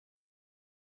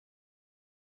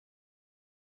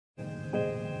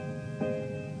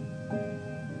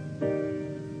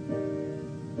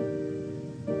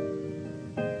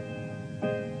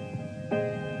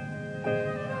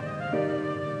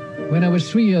When I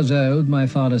was 3 years old, my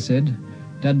father said,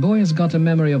 "That boy has got a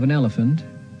memory of an elephant,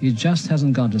 he just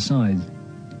hasn't got the size."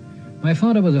 My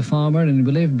father was a farmer and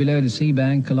we lived below the sea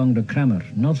bank along the Krammer,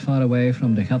 not far away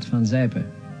from the Gat van Zijpe.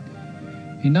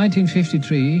 In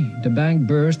 1953, the bank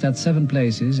burst at 7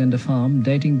 places and the farm,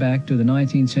 dating back to the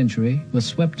 19th century, was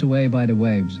swept away by the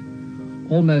waves.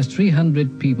 Almost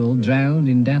 300 people drowned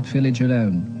in that village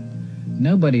alone.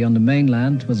 Nobody on the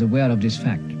mainland was aware of this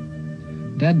fact.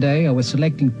 That day I was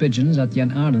selecting pigeons at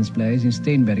Jan Arden's place in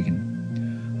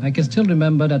Steenbergen. I can still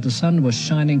remember that the sun was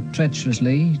shining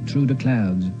treacherously through the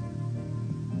clouds.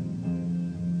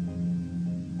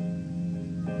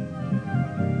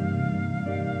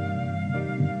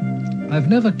 I've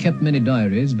never kept many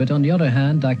diaries, but on the other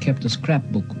hand I kept a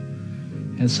scrapbook,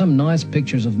 and some nice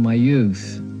pictures of my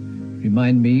youth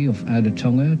remind me of Oude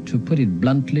Tongue, to put it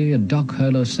bluntly, a dog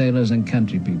hole of sailors and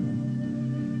country people.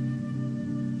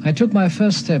 I took my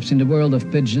first steps in the world of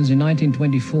pigeons in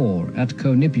 1924 at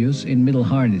Conipius in Middle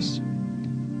Harnis.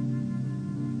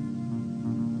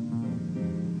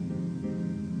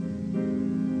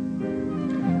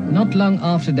 Not long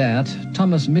after that,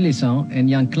 Thomas Millicent and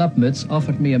Jan Klapmuts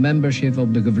offered me a membership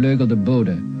of the Gevleugelde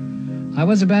Bode. I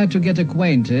was about to get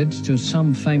acquainted to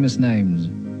some famous names.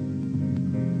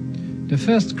 The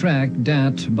first crack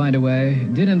that, by the way,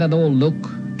 didn't at all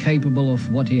look capable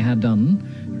of what he had done,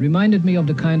 reminded me of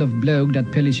the kind of bloke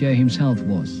that Pélissier himself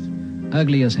was.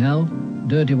 Ugly as hell,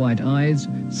 dirty white eyes,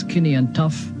 skinny and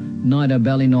tough, neither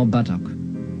belly nor buttock.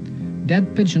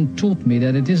 That pigeon taught me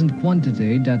that it isn't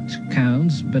quantity that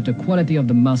counts, but the quality of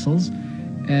the muscles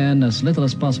and as little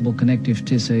as possible connective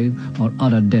tissue or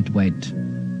other dead weight.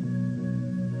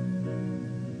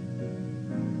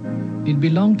 It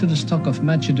belonged to the stock of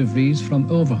Mathieu de Vries from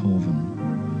Overhoven.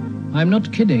 I'm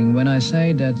not kidding when I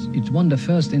say that it won the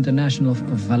first international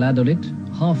of Valladolid,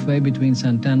 halfway between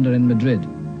Santander and Madrid.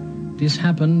 This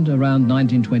happened around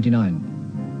 1929.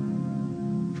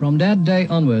 From that day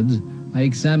onwards, I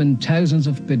examined thousands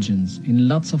of pigeons in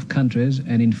lots of countries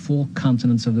and in 4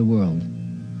 continents of the world,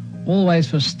 always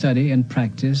for study and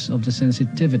practice of the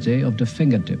sensitivity of the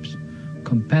fingertips,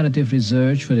 comparative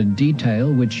research for the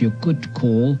detail which you could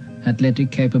call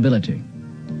athletic capability.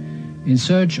 In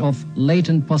search of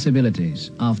latent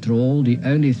possibilities, after all, the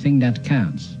only thing that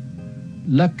counts.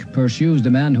 Luck pursues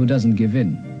the man who doesn't give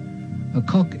in. A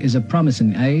cock is a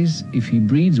promising ace if he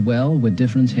breeds well with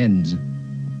different hens.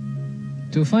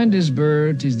 To find this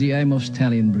bird is the aim of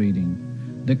stallion breeding.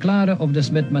 The Klare of de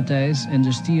Smet Matthijs and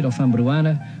the Stier of Van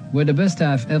Broucke were the best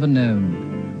I've ever known.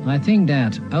 I think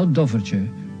that Oud Doffertje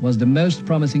was the most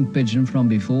promising pigeon from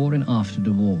before and after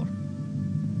the war.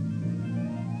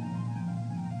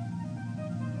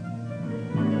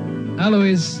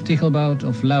 Alois Tichelbout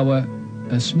of Lauwe,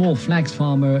 a small flax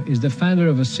farmer, is the founder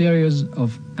of a series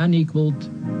of unequaled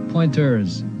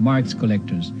pointers, marks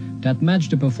collectors, that match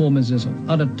the performances of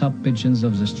other top pigeons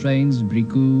of the strains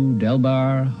Broucke,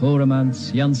 Delbar,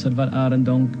 Horemans, Janser van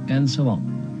Arendonk, and so on.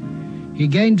 He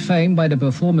gained fame by the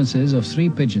performances of 3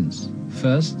 pigeons.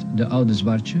 First, the Oude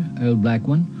Zwartje, Old Black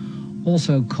One,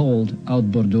 also called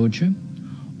Oud Bordeauxje,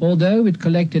 although it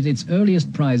collected its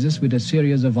earliest prizes with a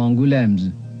series of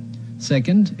Angoulêmes.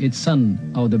 Second, its son,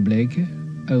 Oude Bleke,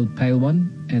 Old Pale One,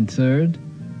 and third,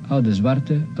 Oude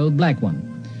Zwarte, Old Black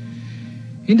One.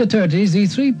 In the 30s,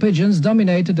 these 3 pigeons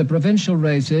dominated the provincial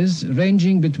races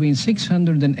ranging between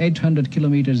 600 and 800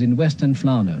 kilometers in western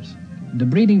Flanders. The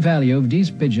breeding value of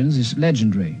these pigeons is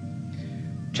legendary.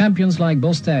 Champions like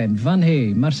Bostein, Van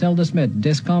Hey, Marcel de Smet,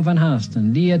 Descamps van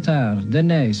Hasten, Lietard, De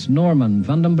Nys, Norman,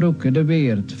 Van den Broucke,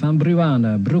 Deweerdt, Van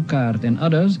Bruane, Broeckart and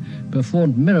others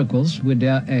performed miracles with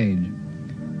their aid.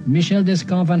 Michel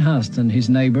Descamps van Hasten, his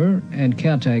neighbor and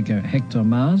caretaker Hector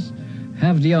Maas,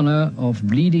 have the honor of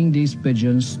bleeding these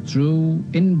pigeons through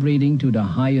inbreeding to the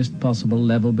highest possible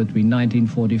level between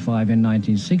 1945 and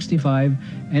 1965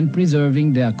 and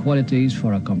preserving their qualities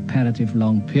for a comparative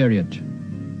long period.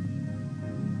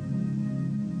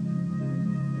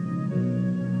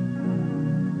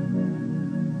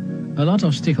 A lot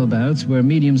of stichelbouts were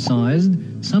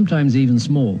medium-sized, sometimes even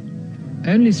small.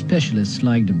 Only specialists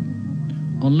liked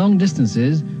them. On long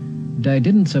distances, they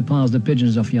didn't surpass the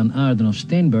pigeons of Jan Arden of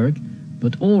Steenberg,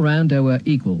 but all round they were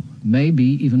equal,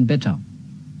 maybe even better.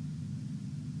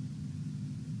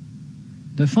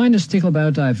 The finest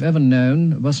stichelbout I've ever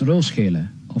known was Roosgele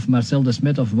of Marcel de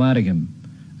Smet of Waregem,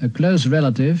 a close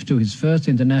relative to his first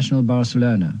international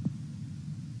Barcelona.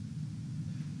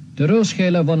 The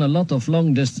Roosgele won a lot of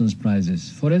long-distance prizes,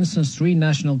 for instance 3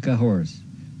 national Cahors,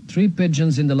 3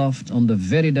 pigeons in the loft on the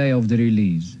very day of the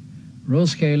release.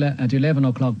 Roosgele at 11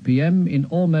 o'clock p.m. in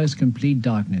almost complete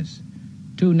darkness.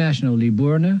 2 national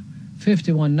Libourne,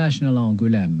 51 National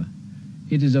Angoulême.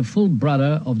 It is a full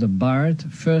brother of the barred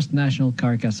First National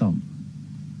Carcassonne.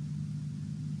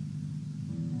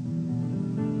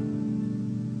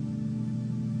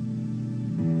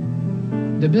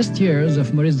 The best years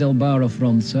of Maurice Delbar of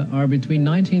Ronce are between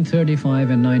 1935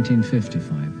 and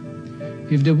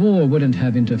 1955. If the war wouldn't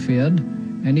have interfered,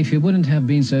 and if he wouldn't have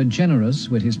been so generous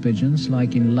with his pigeons,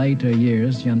 like in later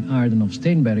years Jan Aarden of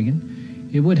Steenbergen,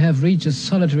 he would have reached a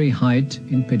solitary height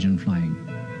in pigeon flying.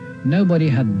 Nobody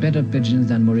had better pigeons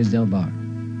than Maurice Delbar.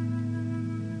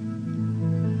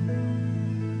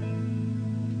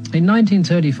 In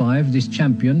 1935, this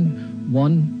champion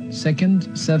won 2nd,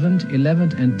 7th,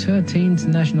 11th and 13th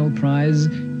national prize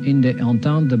in the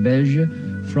Entente de Belge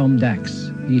from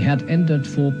Dax. He had entered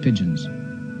 4 pigeons.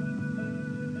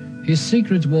 His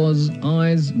secret was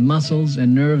eyes, muscles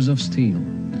and nerves of steel.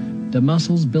 The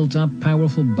muscles built up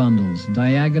powerful bundles,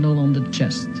 diagonal on the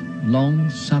chest, long,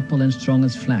 supple and strong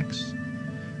as flax.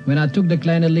 When I took the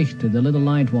Kleine Lichte, the little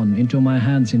light one, into my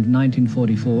hands in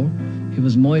 1944, he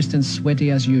was moist and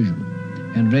sweaty as usual,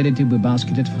 and ready to be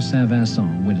basketed for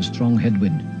Saint-Vincent with a strong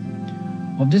headwind.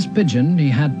 Of this pigeon, he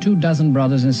had 24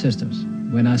 brothers and sisters.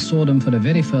 When I saw them for the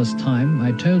very first time,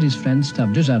 I told his friend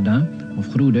Stav Dujardin of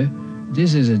Groede,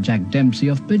 "This is a Jack Dempsey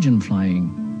of pigeon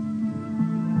flying."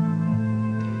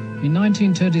 In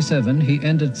 1937, he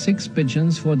entered 6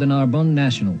 pigeons for the Narbonne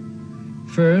National.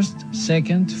 1st,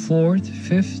 2nd, 4th,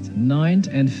 5th, 9th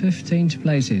and 15th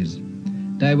places.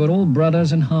 They were all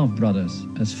brothers and half-brothers.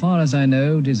 As far as I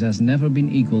know, this has never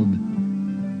been equaled.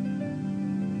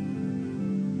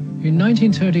 In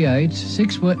 1938,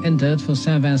 6 were entered for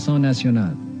Saint-Vincent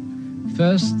National.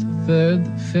 1st, 3rd,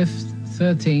 5th,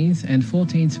 13th and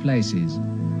 14th places.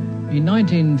 In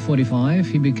 1945,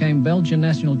 he became Belgian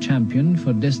national champion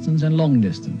for distance and long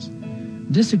distance.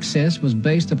 This success was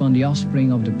based upon the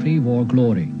offspring of the pre-war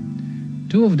glory.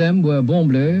 2 of them were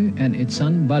Bonbleu and its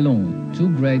son Ballon, 2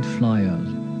 great flyers.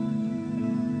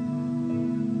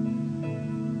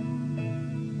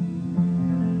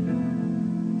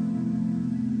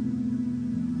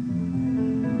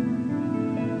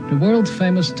 The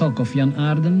world-famous stock of Jan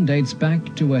Aarden dates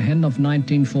back to a hen of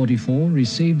 1944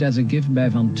 received as a gift by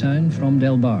Van Tuin from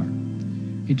Delbar.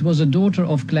 It was a daughter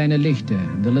of Kleine Lichte,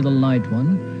 the little light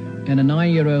one, and a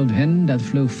 9-year-old hen that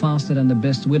flew faster than the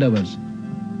best widowers.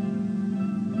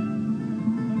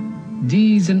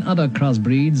 These and other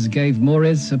crossbreeds gave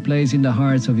Maurice a place in the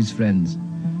hearts of his friends.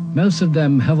 Most of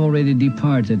them have already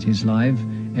departed his life,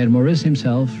 and Maurice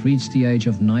himself reached the age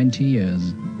of 90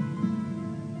 years.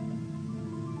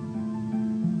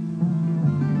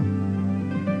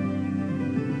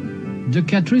 The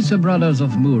Catrice brothers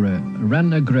of Moore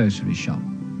ran a grocery shop.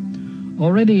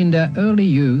 Already in their early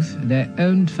youth, they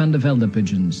owned Van der Velde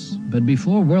pigeons, but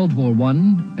before World War I,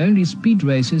 only speed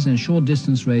races and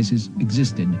short-distance races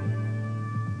existed.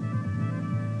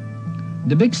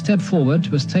 The big step forward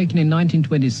was taken in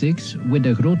 1926 with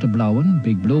the Grote Blauwen,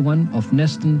 Big Blue One, of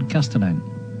Nesten Kastelein.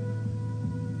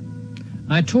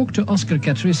 I talked to Oscar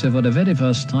Catrice for the very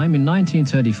first time in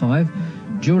 1935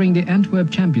 during the Antwerp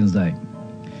Champions Day.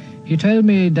 He told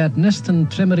me that Nesten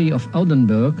Tremery of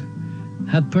Oudenburg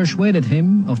had persuaded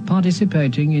him of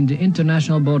participating in the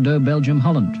International Bordeaux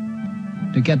Belgium-Holland.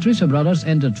 The Catrice brothers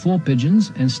entered 4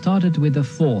 pigeons and started with the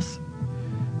 4th.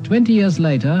 20 years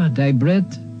later, they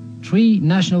bred 3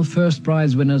 national first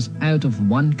prize winners out of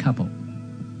 1 couple.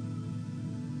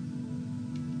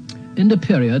 In the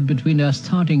period between their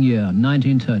starting year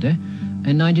 1930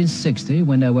 and 1960,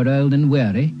 when they were old and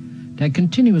weary, they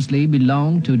continuously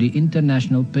belonged to the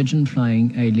international pigeon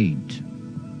flying elite.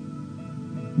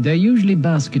 They usually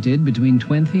basketed between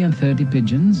 20 and 30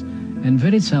 pigeons, and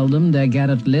very seldom they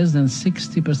gathered less than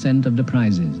 60% of the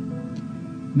prizes.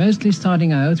 Mostly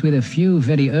starting out with a few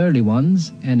very early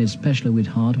ones, and especially with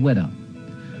hard weather.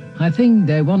 I think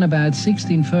they won about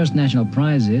 16 first national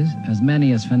prizes, as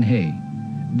many as Van Hey.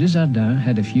 Dujardin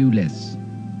had a few less.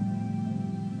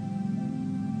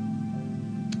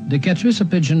 The Catrice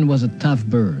pigeon was a tough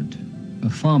bird, a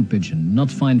farm pigeon,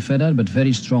 not fine-feathered but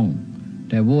very strong.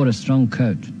 They wore a strong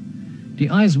coat. The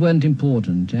eyes weren't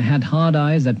important. They had hard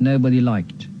eyes that nobody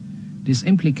liked. This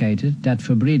implicated that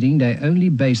for breeding they only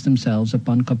based themselves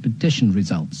upon competition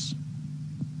results.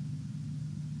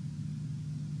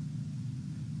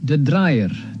 The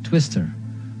Draaier, Twister,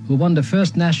 who won the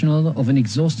first national of an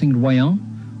exhausting Royan,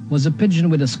 was a pigeon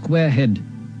with a square head.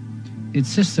 Its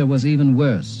sister was even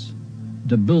worse.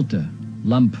 The Bulte,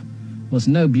 Lump, was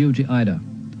no beauty either.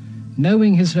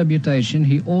 Knowing his reputation,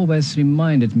 he always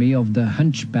reminded me of the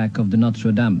hunchback of the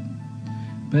Notre Dame.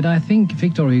 But I think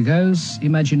Victor Hugo's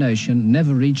imagination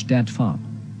never reached that far.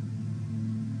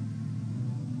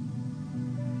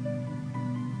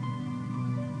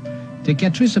 The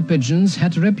Catrissa pigeons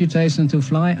had a reputation to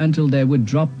fly until they would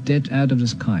drop dead out of the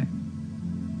sky.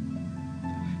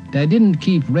 They didn't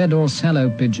keep red or sallow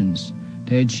pigeons.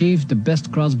 They achieved the best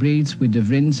crossbreeds with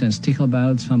Deweerdt and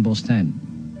Stichelbouts van Bostain.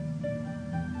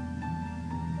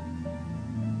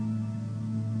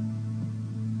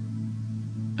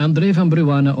 André van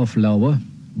Bruane of Lauwe,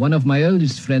 one of my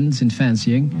oldest friends in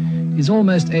fancying, is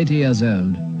almost 80 years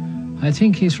old. I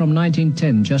think he's from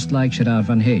 1910, just like Gerard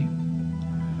van Hey.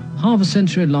 Half a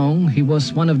century long, he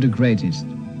was one of the greatest.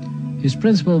 His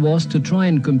principle was to try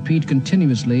and compete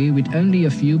continuously with only a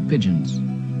few pigeons.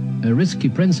 A risky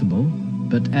principle,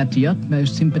 but at the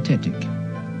utmost sympathetic.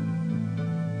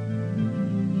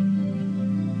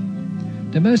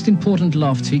 The most important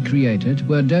lofts he created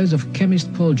were those of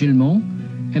chemist Paul Gilmont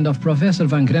and of Professor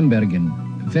van Grembergen,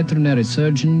 veterinary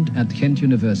surgeon at Ghent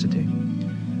University.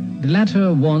 The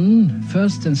latter won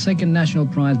first and second national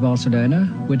prize Barcelona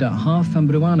with a half Van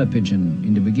Bruane pigeon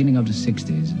in the beginning of the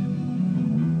 60s.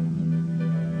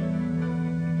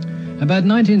 About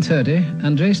 1930,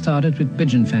 André started with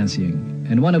pigeon fancying,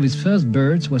 and one of his first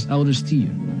birds was Oude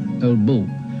Stier, Old Bull,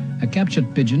 a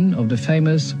captured pigeon of the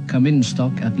famous Camin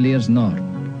stock at Leers Nord,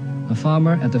 a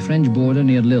farmer at the French border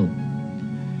near Lille.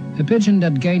 A pigeon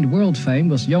that gained world fame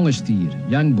was Jonge Stier,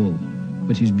 Young Bull,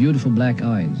 with his beautiful black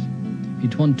eyes.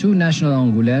 It won 2 national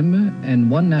Angoulême and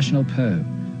 1 national Pau,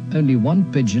 only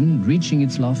one pigeon reaching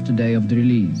its loft the day of the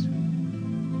release.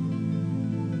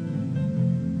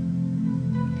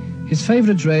 His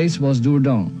favorite race was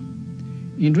Dourdan.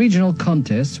 In regional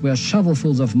contests where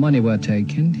shovelfuls of money were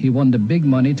taken, he won the big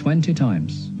money 20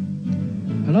 times.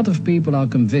 A lot of people are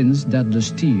convinced that the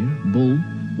Stier, Bull,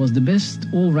 was the best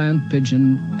all-round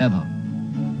pigeon ever.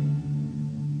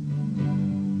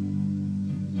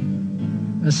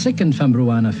 A second Van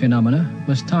Bruane phenomena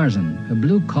was Tarzan, a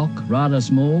blue cock, rather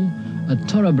small, a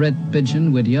thoroughbred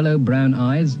pigeon with yellow-brown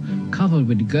eyes covered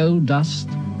with gold dust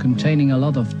containing a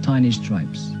lot of tiny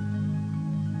stripes.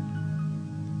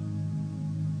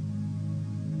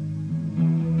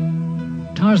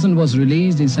 Tarzan was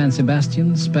released in San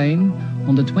Sebastian, Spain,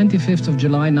 on the 25th of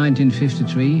July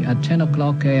 1953 at 10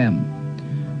 o'clock a.m.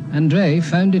 André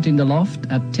found it in the loft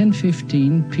at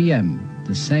 10:15 p.m.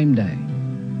 the same day.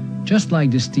 Just like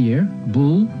the Stier,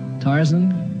 Bull,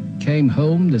 Tarzan came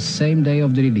home the same day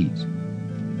of the release.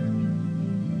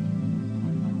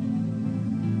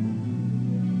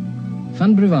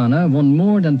 Van Bruane won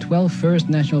more than 12 first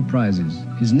national prizes.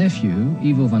 His nephew,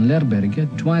 Ivo van Lerberge,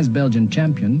 twice Belgian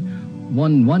champion,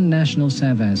 won 1 national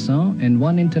Saint-Vincent and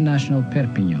 1 international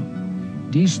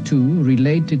Perpignan. These 2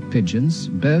 related pigeons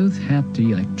both had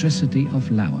the electricity of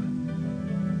Lauwe.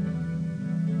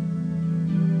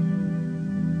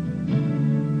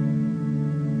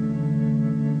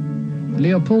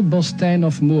 Leopold Bostain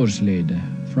of Moorslede,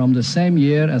 from the same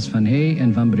year as Van Hey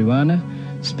and Van Bruane,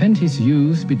 spent his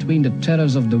youth between the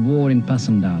terrors of the war in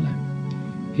Passendale.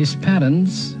 His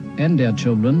parents and their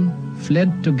children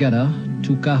fled together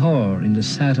to Cahors in the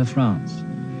south of France.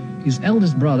 His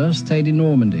eldest brother stayed in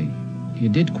Normandy. He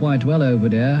did quite well over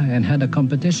there and had a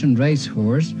competition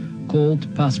racehorse called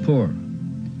Passport.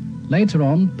 Later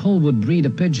on, Paul would breed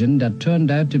a pigeon that turned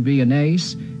out to be an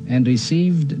ace and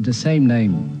received the same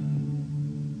name.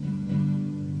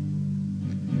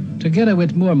 Together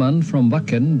with Moorman from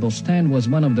Wakken, Bostain was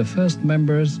one of the first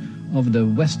members of the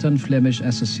Western Flemish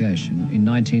Association in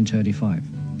 1935.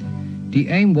 The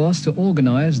aim was to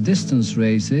organize distance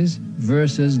races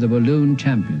versus the balloon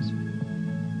champions.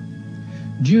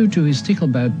 Due to his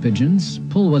stichelbout pigeons,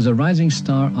 Paul was a rising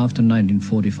star after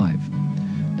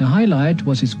 1945. The highlight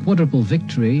was his quadruple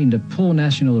victory in the Pau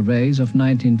National Race of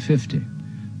 1950.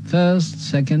 First,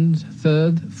 second,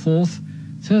 third, fourth,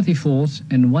 34th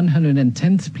and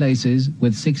 110th places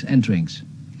with 6 enterings.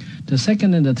 The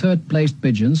second and the third placed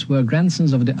pigeons were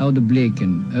grandsons of the Oude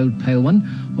Bleken, Old Pale One,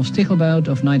 of Stichelbout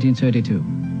of 1932.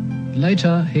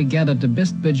 Later, he gathered the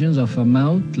best pigeons of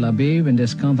Vermaud, Labebe and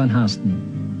Descamps van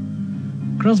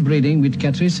Hasten. Crossbreeding with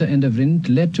Catrissa and Deweerdt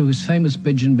led to his famous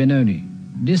pigeon Benoni.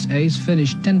 This ace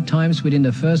finished 10 times within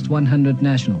the first 100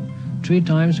 national, 3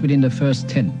 times within the first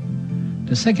 10.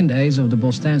 The second ace of the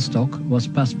Bostain stock was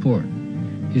Passport.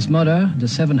 His mother, the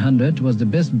 700, was the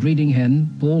best breeding hen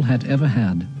Paul had ever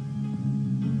had.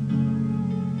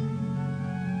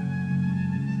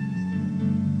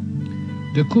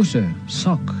 De Koese,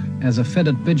 Sok, as a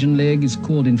feathered pigeon leg is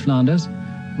called in Flanders,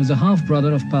 was a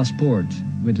half-brother of Passport,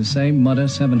 with the same mother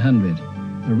 700,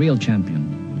 a real champion.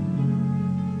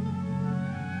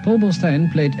 Paul Bostain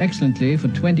played excellently for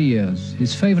 20 years.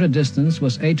 His favorite distance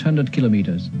was 800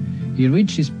 kilometers. He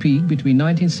reached his peak between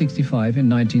 1965 and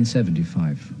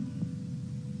 1975.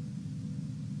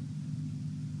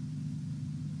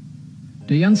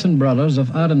 The Janssen brothers of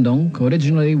Arendonk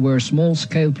originally were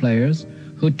small-scale players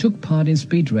who took part in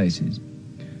speed races.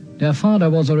 Their father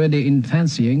was already in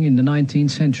fancying in the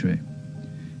 19th century.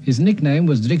 His nickname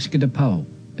was Driekske de Pauw,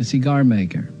 a cigar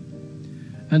maker.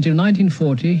 Until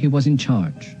 1940 he was in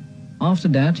charge. After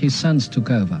that his sons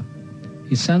took over.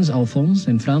 His sons Alphonse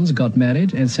and Frans got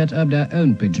married and set up their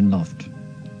own pigeon loft.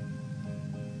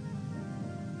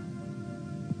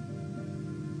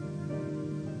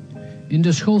 In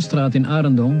the Schoolstraat in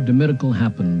Arendonk, the miracle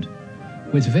happened.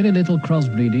 With very little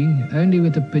crossbreeding, only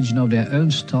with a pigeon of their own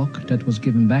stock that was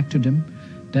given back to them,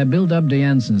 they built up the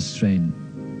Janssen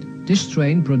strain. This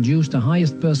strain produced the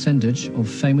highest percentage of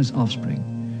famous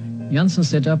offspring. Janssen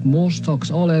set up more stocks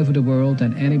all over the world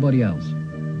than anybody else.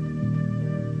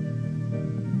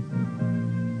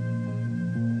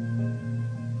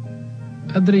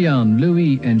 Adriaan,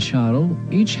 Louis and Charles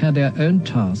each had their own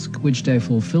task, which they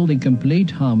fulfilled in complete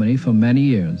harmony for many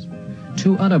years.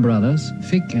 Two other brothers,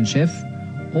 Vic and Josef,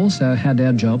 also had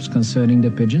their jobs concerning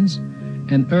the pigeons,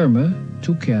 and Irma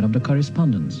took care of the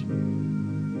correspondence.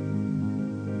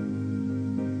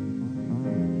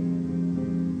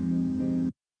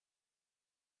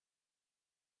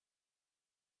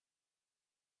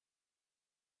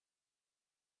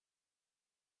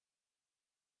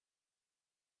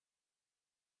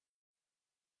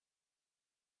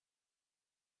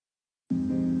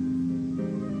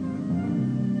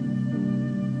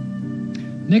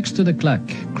 Next to the Klak,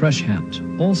 Crush Hat,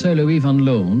 also Louis van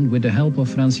Loon, with the help of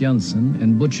Frans Janssen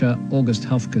and butcher August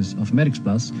Hafkes of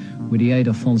Merksplas, with the aid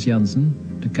of Fons Janssen,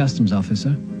 the customs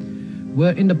officer,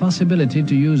 were in the possibility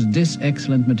to use this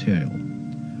excellent material.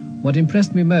 What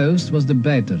impressed me most was the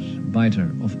biter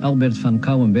of Albert van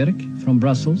Kouwenberg from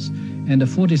Brussels and the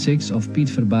 46 of Piet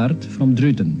Verbaert from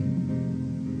Druten.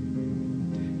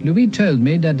 Louis told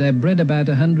me that they bred about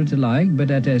 100 alike, but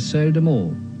that they sold them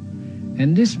all.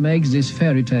 And this makes this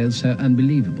fairy tale so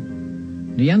unbelievable.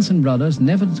 The Janssen brothers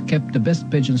never kept the best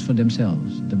pigeons for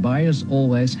themselves. The buyers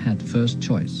always had first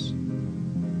choice.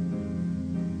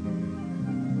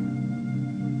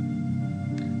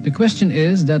 The question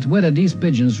is that whether these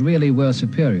pigeons really were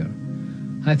superior.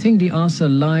 I think the answer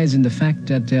lies in the fact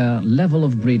that their level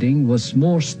of breeding was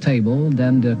more stable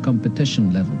than the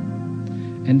competition level.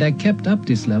 And they kept up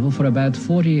this level for about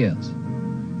 40 years.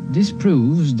 This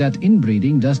proves that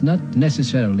inbreeding does not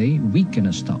necessarily weaken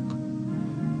a stock.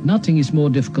 Nothing is more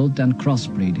difficult than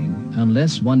crossbreeding,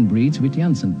 unless one breeds with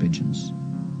Janssen pigeons.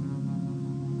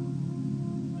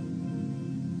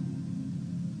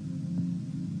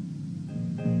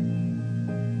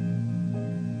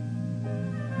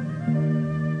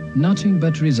 Nothing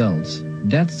but results.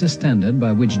 That's the standard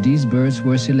by which these birds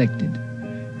were selected.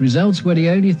 Results were the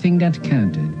only thing that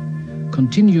counted.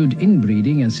 Continued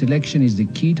inbreeding and selection is the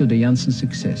key to the Janssen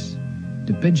success.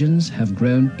 The pigeons have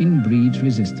grown inbreed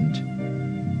resistant.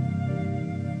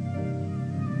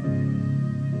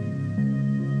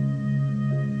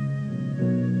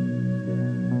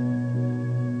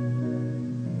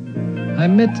 I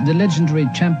met the legendary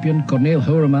champion Corneel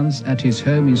Hoeremans at his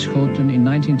home in Schoten in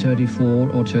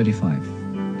 1934 or 35.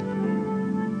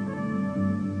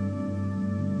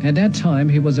 At that time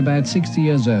he was about 60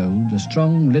 years old, a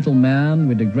strong little man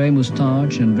with a grey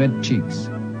moustache and red cheeks.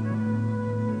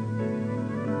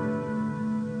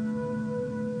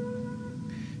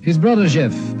 His brother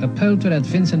Josef, a poulter at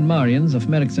Vincent Mariens of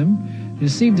Merksem,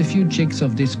 received a few chicks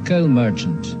of this coal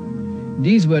merchant.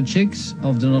 These were chicks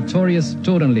of the notorious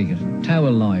Torenligger,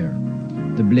 tower liar,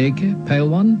 the Bleke, pale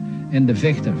one, and the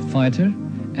Vechter, fighter,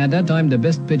 at that time the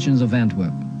best pigeons of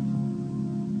Antwerp.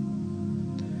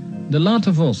 The Late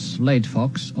Vos, late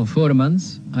fox, of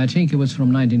Hoeremans, I think he was from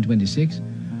 1926,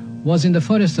 was in the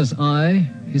forester's eye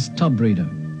his top breeder.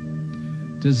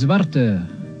 The Zwarte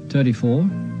 34,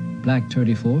 black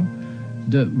 34,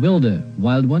 the Wilde,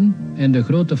 wild one, and the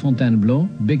Grote Fontainebleau,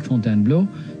 big Fontainebleau,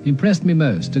 impressed me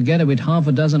most, together with half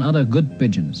a dozen other good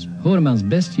pigeons. Hoeremans'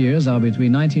 best years are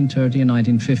between 1930 and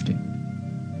 1950.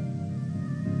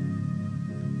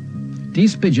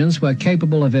 These pigeons were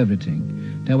capable of everything.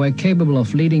 They were capable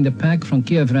of leading the pack from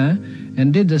Quievrin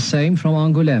and did the same from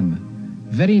Angoulême.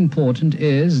 Very important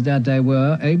is that they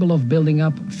were able of building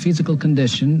up physical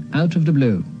condition out of the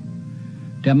blue.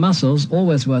 Their muscles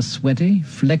always were sweaty,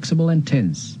 flexible and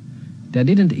tense. They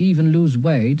didn't even lose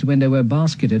weight when they were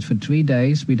basketed for 3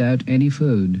 days without any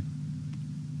food.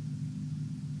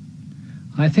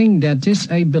 I think that this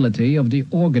ability of the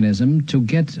organism to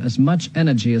get as much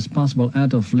energy as possible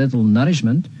out of little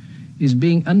nourishment is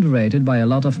being underrated by a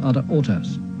lot of other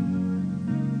authors.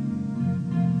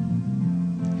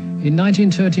 In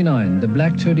 1939, the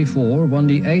Black 34 won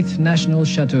the 8th National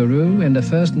Châteauroux and the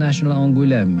 1st National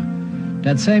Angoulême.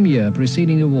 That same year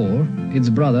preceding the war, its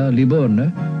brother,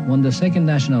 Libourne, won the second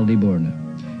National Libourne.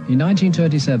 In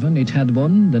 1937, it had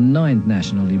won the 9th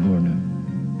National Libourne.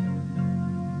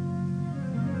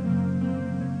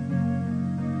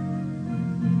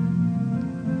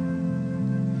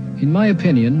 In my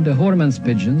opinion, the Horemans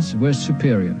pigeons were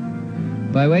superior.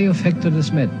 By way of Hector de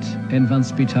Smet and Van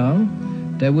Spital,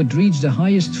 they would reach the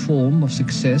highest form of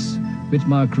success with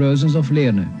Mark Rosens of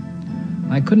Leerne.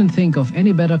 I couldn't think of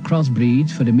any better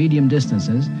crossbreed for the medium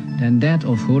distances than that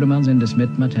of Horemans and de Smet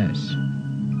Matthijs.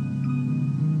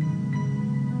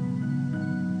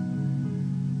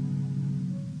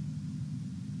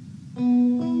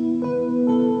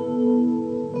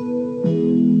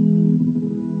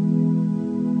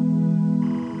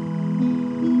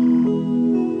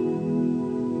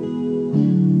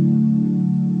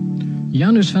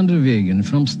 Janus van der Wegen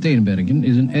from Steenbergen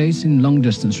is an ace in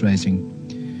long-distance racing.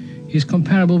 He's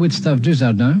comparable with Stav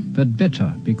Dusardin, but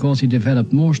better because he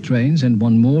developed more strains and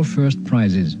won more first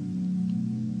prizes.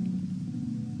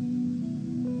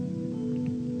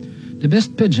 The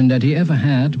best pigeon that he ever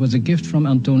had was a gift from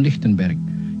Anton Lichtenberg,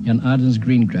 Jan Arden's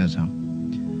greengrocer.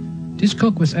 This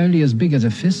cock was only as big as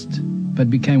a fist, but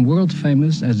became world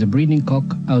famous as the breeding cock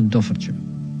Oud Doffertje.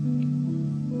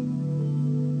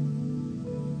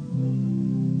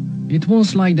 It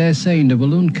was, like they say in the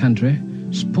Walloon country,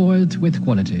 spoiled with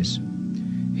qualities.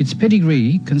 Its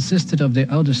pedigree consisted of the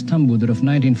oude stammoeder of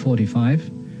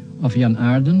 1945, of Jan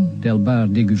Aarden,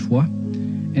 Delbar de Guffoy,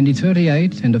 and the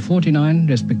 38 and the 49,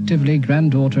 respectively,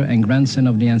 granddaughter and grandson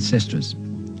of the ancestress.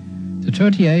 The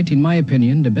 38, in my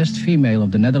opinion, the best female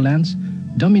of the Netherlands,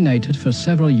 dominated for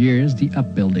several years the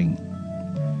upbuilding.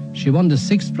 She won the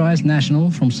 6th prize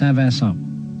national from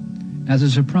Saint-Vincent. As a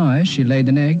surprise, she laid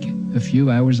an egg a few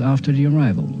hours after the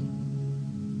arrival.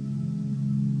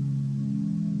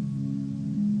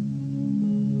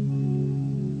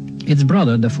 Its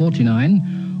brother, the 49,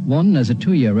 won as a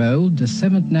 2-year-old the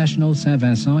 7th National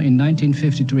Saint-Vincent in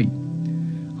 1953.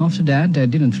 After that, they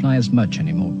didn't fly as much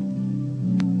anymore.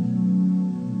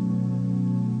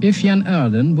 If Jan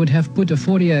Aarden would have put a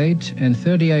 48 and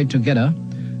 38 together,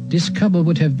 this couple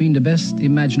would have been the best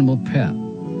imaginable pair.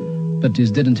 But this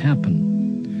didn't happen.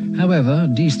 However,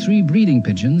 these 3 breeding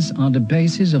pigeons are the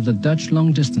basis of the Dutch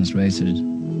long-distance racers.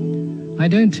 I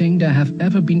don't think they have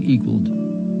ever been equaled.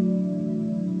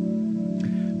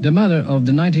 The mother of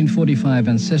the 1945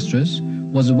 ancestress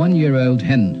was a 1-year-old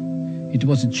hen. It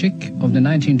was a chick of the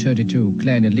 1932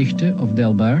 Kleine Lichte of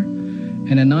Delbar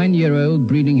and a 9-year-old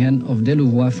breeding hen of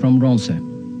Delouvois from Ronse.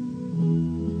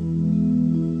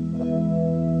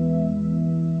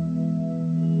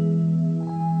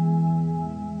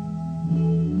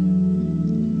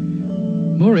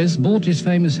 Maurice bought his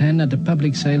famous hen at the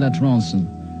public sale at Ronsen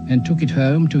and took it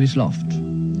home to his loft.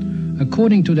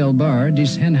 According to Delbar,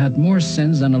 this hen had more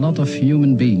sense than a lot of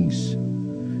human beings.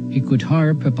 He could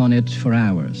harp upon it for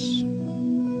hours.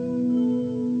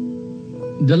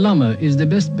 De Lamme is the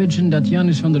best pigeon that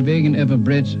Janus van der Wegen ever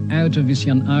bred out of his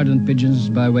Jan Aarden pigeons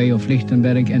by way of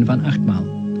Lichtenberg and Van Achtmaal.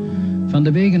 Van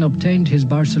der Wegen obtained his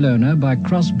Barcelona by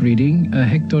crossbreeding a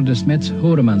Hector de Smet's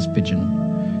Horemans pigeon.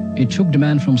 It took the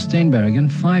man from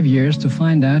Steenbergen 5 years to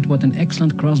find out what an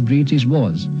excellent crossbreed this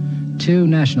was. 2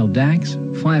 national Dax,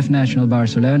 5 national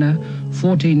Barcelona,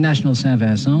 14 national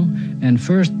Saint-Vincent, and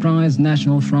first prize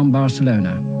national from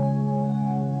Barcelona.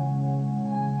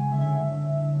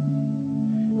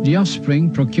 The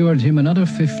offspring procured him another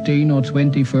 15 or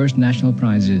 20 first national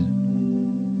prizes.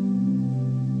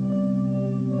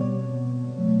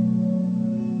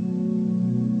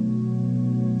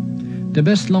 The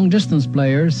best long-distance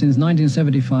player since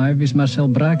 1975 is Marcel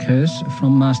Broucke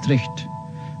from Maastricht.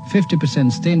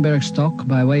 50% Steenberg stock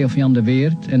by way of Jan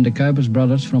Deweerdt and the Kuipers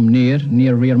brothers from near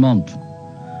Reermond.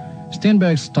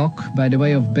 Steenberg stock by the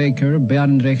way of Baker,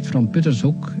 Barendrecht from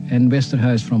Puttershoek and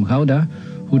Westerhuis from Gouda,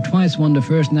 who twice won the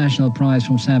first national prize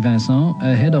from Saint-Vincent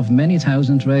ahead of many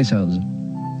thousand racers.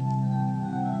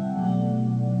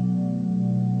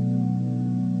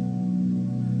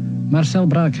 Marcel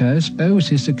Broucke owes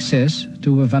his success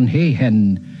to a Van Hey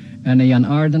hen and a Jan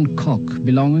Aarden cock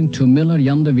belonging to Miller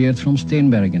Jan Deweerdt from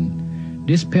Steenbergen.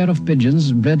 This pair of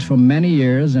pigeons bred for many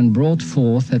years and brought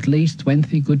forth at least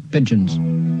 20 good pigeons.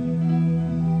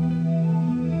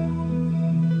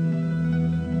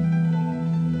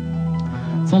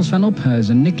 Fons van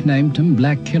Ophuizen nicknamed them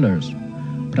Black Killers.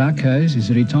 Broucke is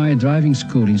a retired driving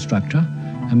school instructor,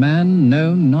 a man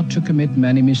known not to commit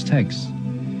many mistakes.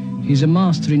 He's a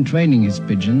master in training his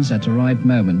pigeons at the right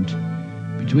moment.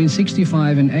 Between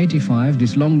 65 and 85,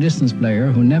 this long-distance player,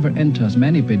 who never enters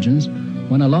many pigeons,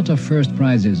 won a lot of first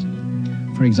prizes.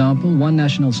 For example, one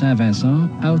National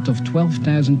Saint-Vincent out of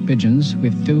 12,000 pigeons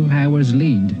with 2 hours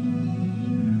lead.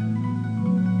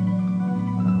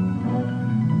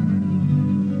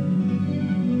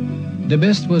 The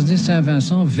best was this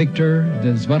Saint-Vincent Victor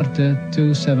de Zwarte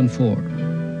 274.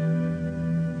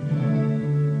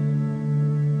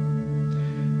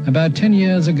 About 10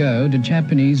 years ago, the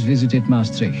Japanese visited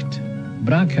Maastricht.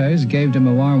 Broucke gave them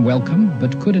a warm welcome,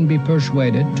 but couldn't be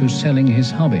persuaded to selling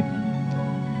his hobby.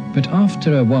 But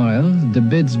after a while, the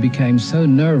bids became so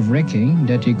nerve-wracking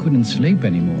that he couldn't sleep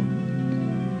anymore.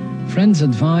 Friends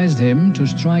advised him to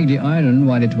strike the iron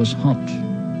while it was hot.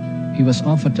 He was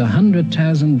offered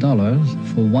 $100,000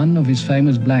 for one of his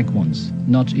famous black ones,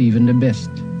 not even the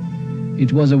best.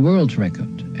 It was a world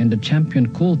record, and the champion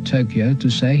called Tokyo to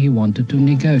say he wanted to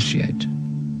negotiate.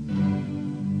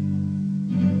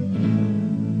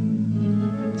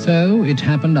 So it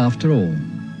happened after all.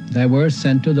 They were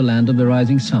sent to the land of the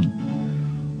rising sun.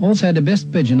 Also the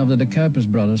best pigeon of the De Kuipers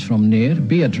brothers from near,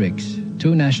 Beatrix,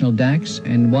 2 national DACs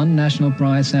and 1 national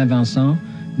prize Saint-Vincent,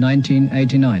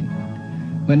 1989.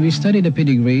 When we study the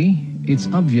pedigree, it's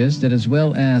obvious that as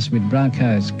well as with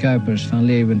Broucke's, Kuipers, Van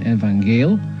Leeuwen and Van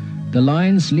Geel, the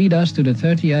lines lead us to the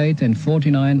 38 and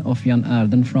 49 of Jan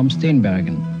Aarden from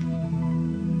Steenbergen.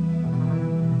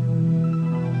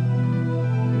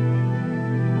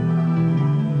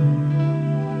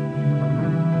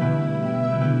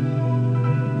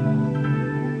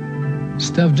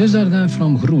 Staf Deweerdt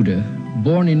from Groede,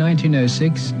 born in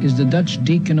 1906, is the Dutch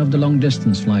deacon of the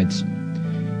long-distance flights.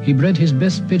 He bred his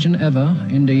best pigeon ever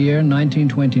in the year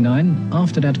 1929,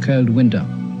 after that cold winter.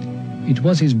 It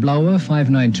was his Blauwe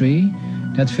 593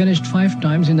 that finished 5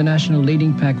 times in the national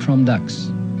leading pack from ducks.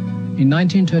 In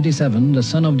 1937, the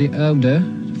son of the Oude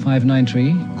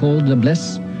 593, called the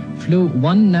Bles, flew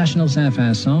 1 national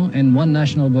Saint-Vincent and 1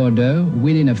 national Bordeaux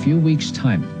within a few weeks'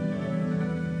 time.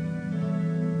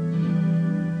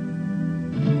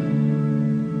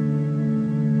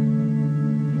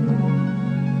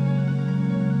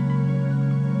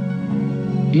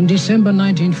 In December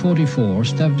 1944,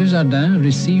 Staf Deweerdt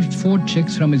received 4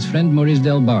 chicks from his friend Maurice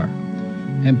Delbar,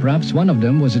 and perhaps one of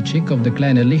them was a chick of the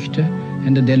Kleine Lichte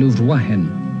and the Delouvrois hen.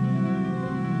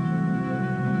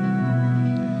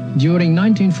 During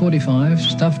 1945,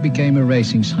 Staf became a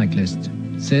racing cyclist,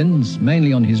 since,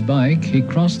 mainly on his bike, he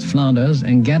crossed Flanders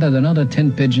and gathered another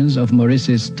 10 pigeons of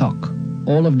Maurice's stock,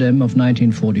 all of them of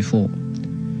 1944.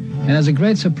 And as a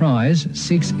great surprise,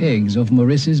 6 eggs of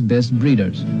Maurice's best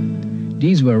breeders.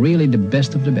 These were really the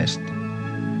best of the best.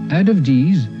 Out of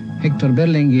these, Hector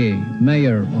Berlinguer,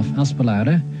 mayor of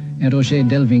Aspelare, and Roger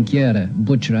Delvinquière,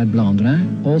 butcher at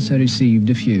Blandrin, also received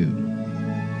a few.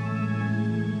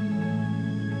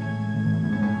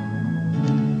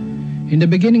 In the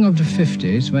beginning of the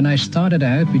 50s, when I started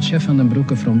out with Chef van den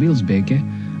Broucke from Wielsbeke,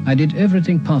 I did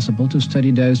everything possible to study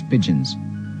those pigeons,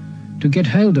 to get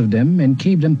hold of them and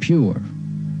keep them pure.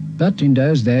 But in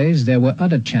those days, there were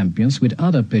other champions with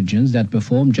other pigeons that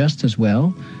performed just as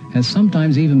well and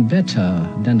sometimes even better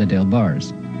than the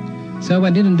Delbars. So I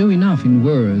didn't do enough in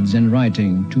words and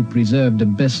writing to preserve the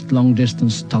best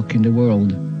long-distance stock in the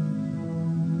world.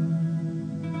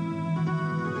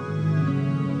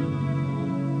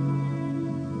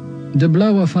 The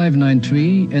Blauwe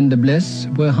 593 and the Bles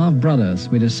were half-brothers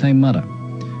with the same mother.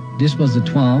 This was the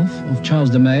 12th of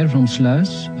Charles de Meyer from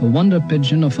Sluis, a wonder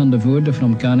pigeon of Van der Voorde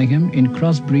from Carneghem, in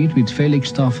crossbreed with Felix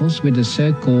Stoffels with the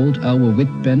so-called Oude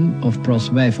Witpen of Pros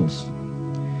Wijfels.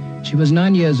 She was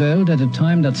 9 years old at the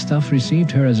time that Staf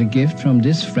received her as a gift from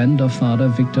this friend of father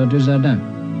Victor Deweerdt.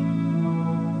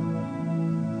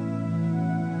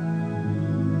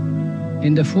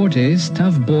 In the 40s,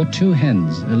 Staf bought 2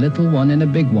 hens, a little one and a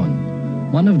big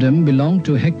one. One of them belonged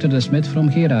to Hector de Smet from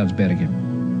Gerardsbergen.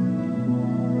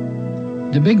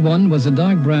 The big one was a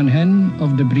dark brown hen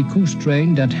of the Broucke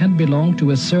strain that had belonged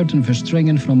to a certain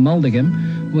Verstringen from Maldegem,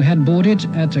 who had bought it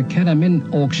at a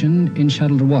Caramin auction in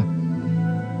Charleroi.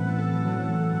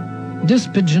 This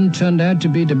pigeon turned out to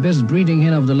be the best breeding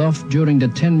hen of the loft during the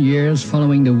 10 years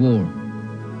following the war.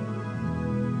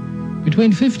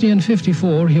 Between 50 and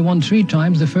 54, he won 3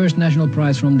 times the first national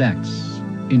prize from Dax.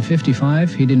 In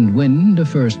 55, he didn't win the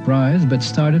first prize, but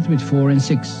started with 4 and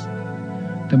 6.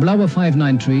 The Blauwe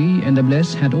 593 and the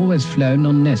Bles had always flown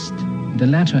on nest. The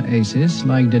latter aces,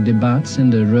 like the Deweerdt and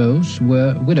the Rose,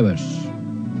 were widowers.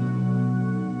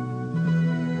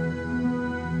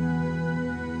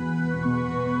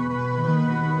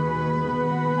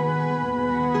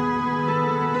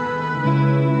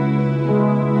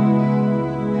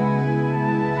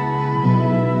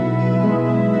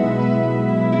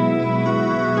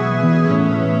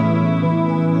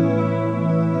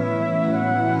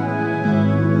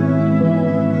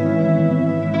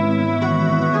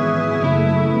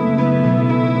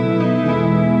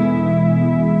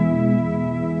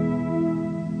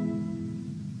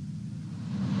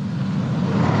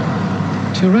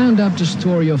 the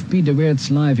story of Piet Deweerdt's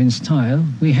life in style,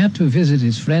 we had to visit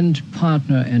his friend,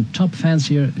 partner and top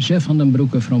fancier Josef van den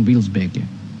Broucke from Wielsbeke.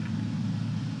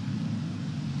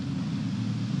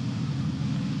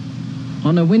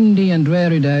 On a windy and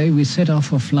dreary day, we set off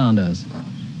for Flanders.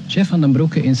 Josef van den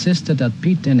Broucke insisted that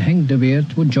Piet and Henk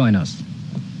Deweerdt would join us.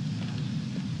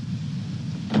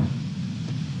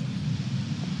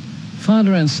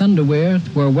 Father and son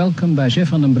Deweerdt were welcomed by Josef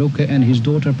van den Broucke and his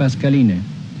daughter Pascaline.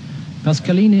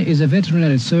 Pascaline is a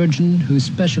veterinary surgeon who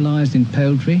specialized in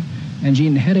poultry, and she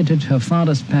inherited her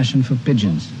father's passion for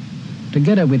pigeons.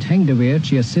 Together with Henk Deweerdt,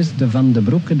 she assists the Van den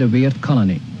Broucke Deweerdt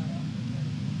colony.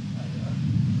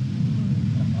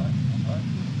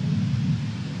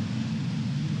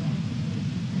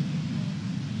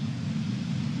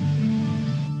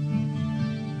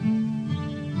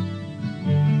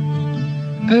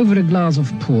 Over a glass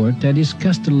of port, they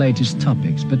discussed the latest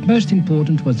topics, but most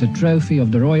important was the trophy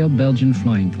of the Royal Belgian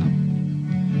Flying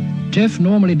Club. Jeff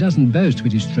normally doesn't boast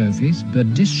with his trophies,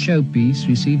 but this showpiece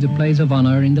received a place of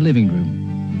honor in the living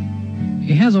room.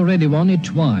 He has already won it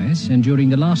twice, and during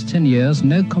the last 10 years,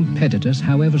 no competitors,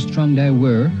 however strong they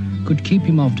were, could keep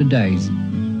him off the days.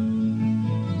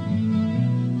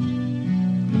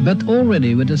 But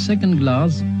already with the second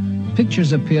glass,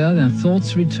 pictures appeared and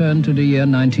thoughts returned to the year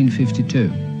 1952,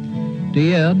 the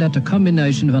year that the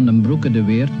combination Van den Broucke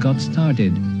Deweerdt got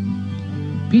started.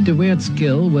 Piet Deweerdt's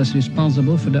skill was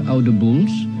responsible for the Oude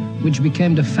Boels, which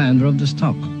became the founder of the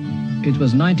stock. It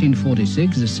was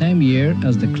 1946, the same year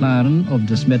as the Klaren of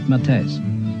De Smet Matthijs.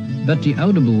 But the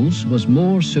Oude Boels was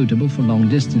more suitable for long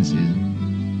distances.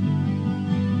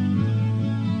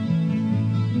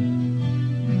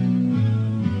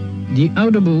 The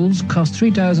Oude Boels cost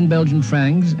 3,000 Belgian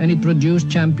francs, and it produced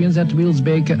champions at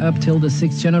Wielsbeke up till the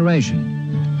 6th generation.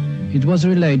 It was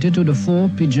related to the 4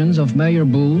 pigeons of Meyer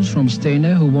Boels from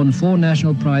Stene, who won 4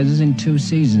 national prizes in 2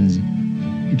 seasons.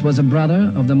 It was a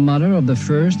brother of the mother of the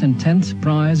 1st and 10th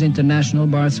prize International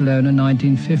Barcelona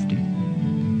 1950.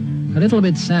 A little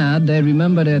bit sad, they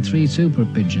remember their 3 super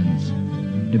pigeons.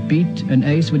 The Piet, an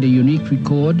ace with a unique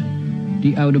record,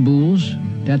 the Oude Boels,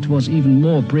 that was even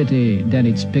more pretty than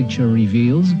its picture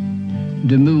reveals,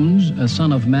 the Moons, a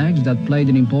son of Max that played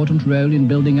an important role in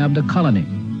building up the colony.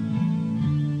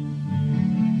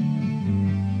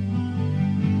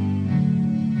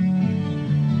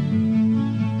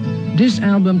 This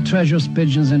album treasures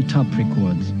pigeons and top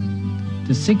records.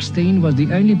 The 16 was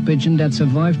the only pigeon that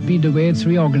survived Piet Deweerdt's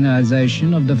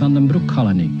reorganization of the Van den Broucke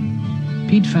colony.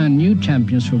 Piet found new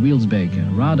champions for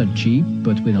Wielsbeke, rather cheap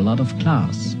but with a lot of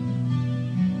class.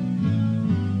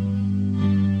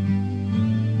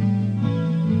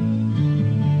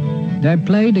 They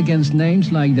played against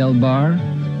names like Delbar,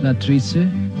 Latrice,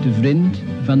 De Vriend,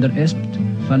 Van der Espt,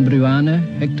 Van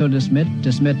Bruane, Hector de Smet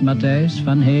Matthijs,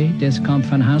 Van Hey, Deskamp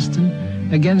van Hasten,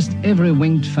 against every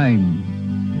winged fame.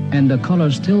 And the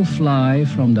colors still fly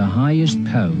from the highest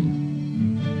pole.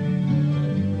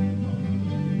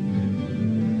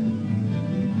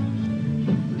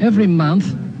 Every month,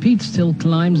 Piet still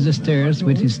climbs the stairs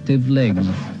with his stiff legs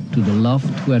to the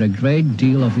loft where a great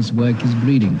deal of his work is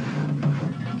breeding.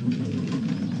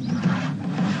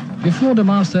 Before the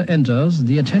master enters,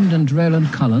 the attendant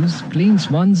Roland Collins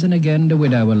cleans once and again the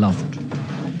widower loft.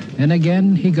 And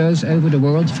again he goes over the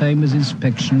world-famous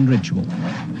inspection ritual.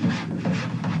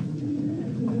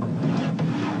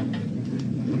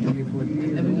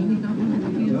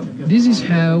 This is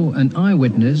how an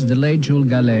eyewitness, the late Jules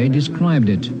Gallet, described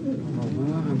it.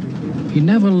 He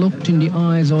never looked in the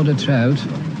eyes or the throat.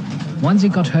 Once he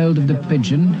got hold of the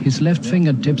pigeon, his left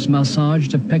fingertips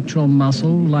massaged the pectoral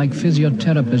muscle like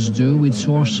physiotherapists do with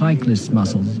sore cyclist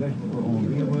muscles.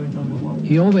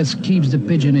 He always keeps the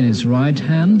pigeon in his right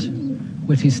hand,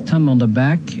 with his thumb on the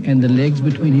back and the legs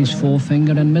between his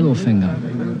forefinger and middle finger.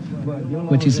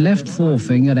 With his left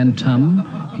forefinger and thumb,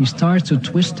 he starts to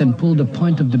twist and pull the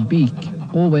point of the beak,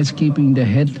 always keeping the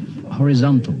head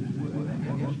horizontal.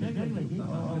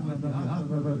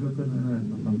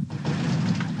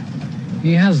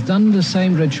 He has done the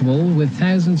same ritual with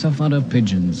thousands of other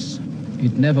pigeons.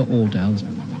 It never alters.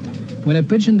 When a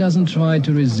pigeon doesn't try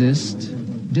to resist,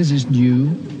 this is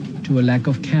due to a lack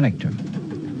of character.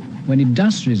 When it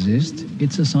does resist,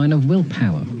 it's a sign of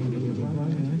willpower.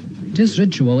 This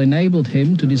ritual enabled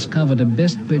him to discover the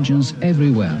best pigeons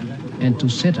everywhere and to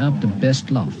set up the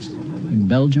best lofts in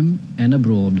Belgium and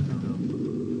abroad.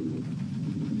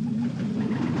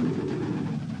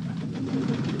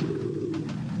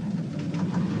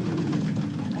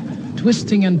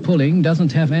 Twisting and pulling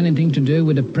doesn't have anything to do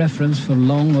with a preference for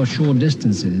long or short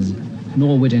distances,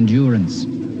 nor with endurance.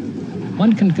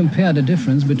 One can compare the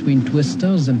difference between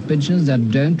twisters and pigeons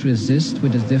that don't resist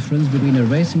with the difference between a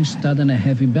racing stud and a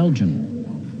heavy Belgian.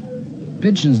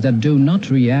 Pigeons that do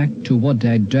not react to what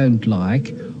they don't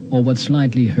like or what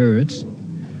slightly hurts,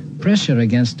 pressure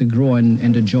against the groin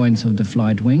and the joints of the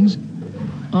flight wings,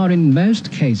 are in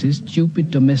most cases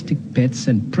stupid domestic pets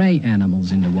and prey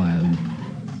animals in the wild.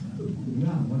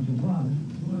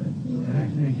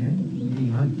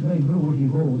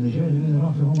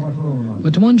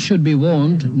 But one should be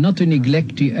warned not to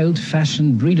neglect the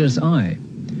old-fashioned breeder's eye,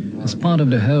 as part of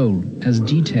the whole, as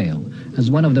detail,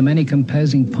 as one of the many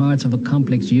composing parts of a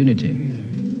complex unity.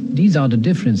 These are the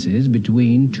differences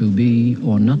between to be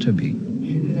or not to be.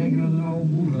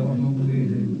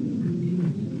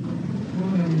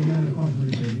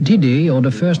 Didi, or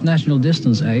the first national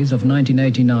distance ace of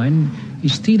 1989,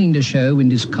 is stealing the show in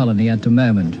this colony at the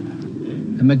moment.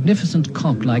 A magnificent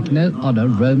cock like no other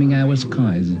roaming our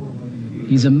skies.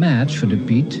 He's a match for the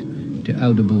Piet, the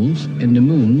outer bulls and the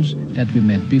moons that we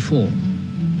met before.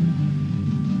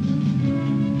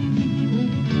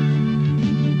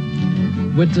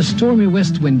 With the stormy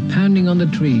west wind pounding on the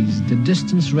trees, the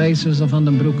distance racers of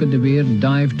Broucke Deweerdt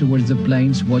dive towards the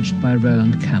plains watched by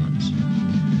Roland Callens.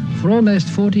 For almost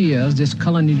 40 years, this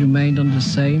colony remained on the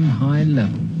same high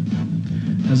level.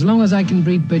 As long as I can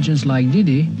breed pigeons like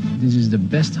Didi, this is the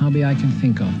best hobby I can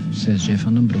think of, says Josef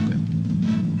van den Broucke.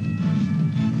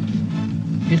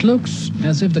 It looks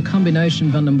as if the combination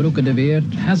van den Broucke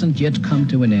Deweerdt hasn't yet come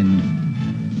to an end.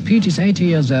 Piet is 80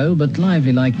 years old, but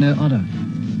lively like no other.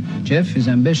 Jeff is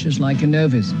ambitious like a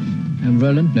novice, and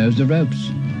Roland knows the ropes.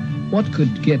 What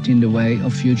could get in the way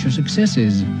of future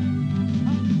successes?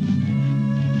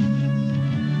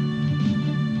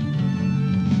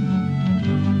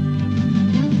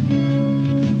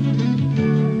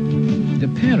 The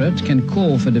parrot can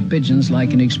call for the pigeons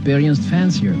like an experienced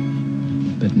fancier.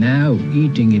 But now,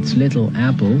 eating its little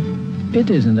apple, it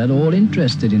isn't at all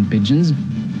interested in pigeons.